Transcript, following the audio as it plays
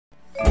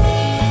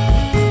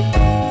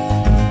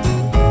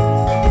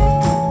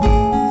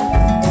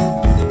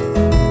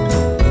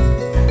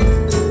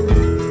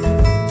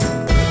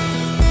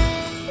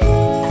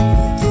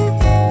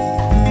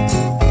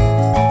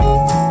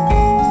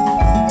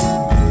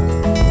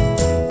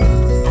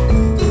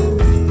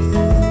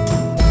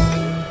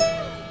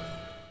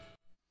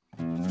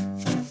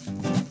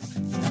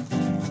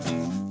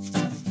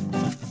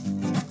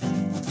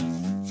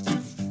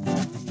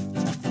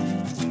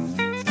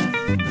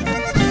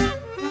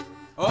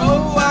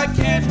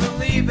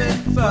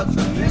but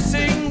the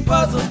missing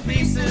puzzle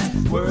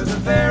pieces were the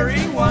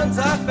very ones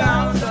I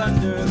found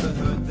under the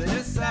hood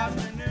this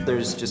afternoon.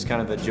 There's just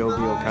kind of a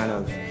jovial kind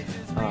of,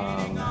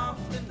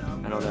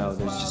 I don't know,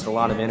 there's just a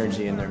lot of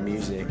energy in their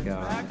music,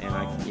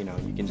 and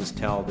you can just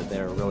tell that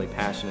they're really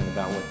passionate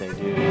about what they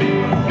do.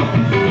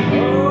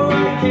 Oh,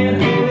 I can't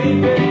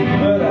believe it,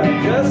 but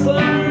I just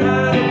learned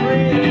how to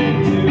breathe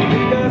into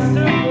the gust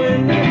of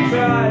wind that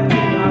tried to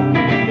knock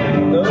me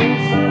down those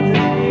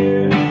 100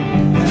 years.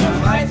 And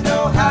I might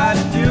know how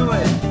to do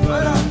it,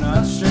 but I'm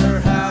not sure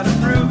how to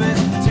prove it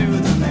to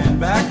the man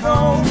back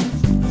home.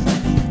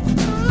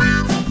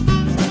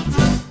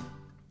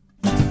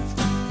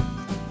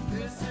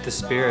 The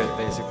spirit,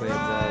 basically,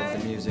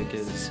 of the music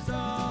is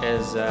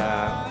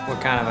what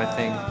kind of, I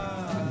think,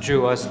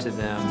 drew us to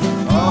them.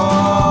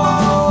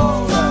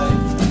 All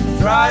right,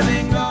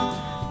 driving on.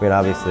 I mean,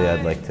 obviously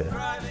I'd like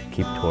to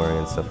keep touring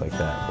and stuff like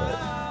that, but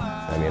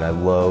I mean, I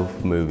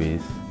love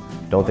movies.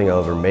 Don't think I'll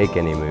ever make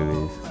any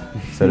movies.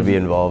 So to be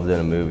involved in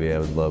a movie, I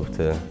would love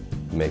to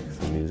make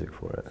some music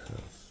for it. So.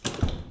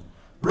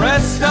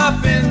 Rest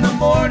up in the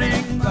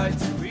morning, like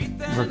to eat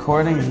that.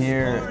 Recording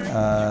here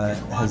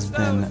has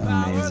been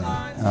amazing.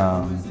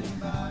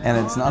 And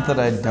it's not that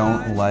I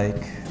don't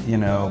like,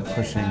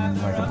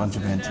 pushing like a bunch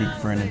of antique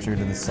furniture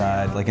to the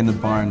side, like in the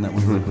barn that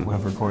we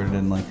have recorded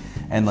in,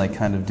 and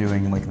kind of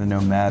doing like the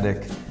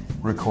nomadic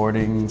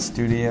recording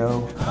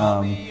studio.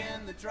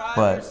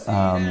 But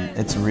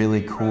it's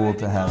really cool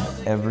to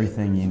have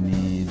everything you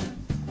need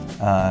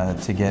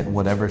to get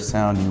whatever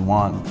sound you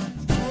want